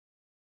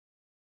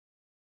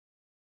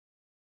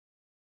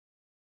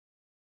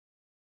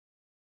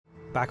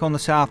Back on the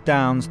South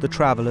Downs, the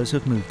travellers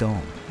have moved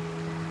on.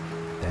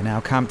 They're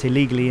now camped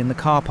illegally in the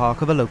car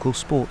park of a local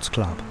sports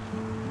club.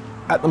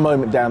 At the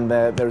moment down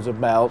there's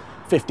about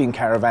 15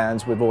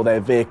 caravans with all their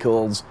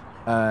vehicles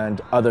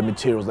and other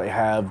materials they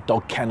have,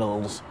 dog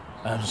kennels,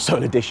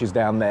 soda dishes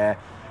down there.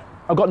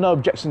 I've got no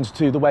objections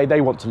to the way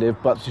they want to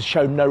live, but to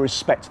show no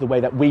respect to the way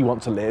that we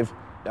want to live,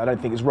 I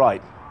don't think it's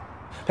right.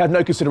 They have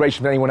no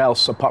consideration for anyone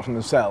else apart from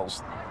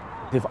themselves.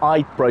 If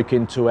I broke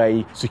into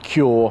a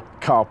secure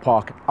car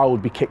park, I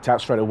would be kicked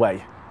out straight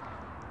away.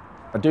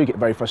 I do get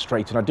very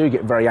frustrated, I do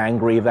get very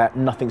angry that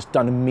nothing's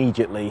done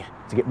immediately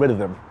to get rid of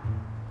them.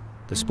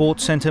 The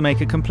sports centre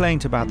make a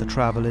complaint about the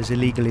travellers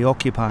illegally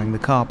occupying the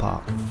car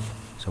park.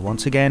 So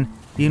once again,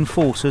 the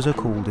enforcers are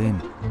called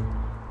in.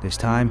 This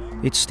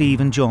time, it's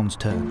Steve and John's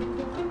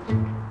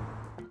turn.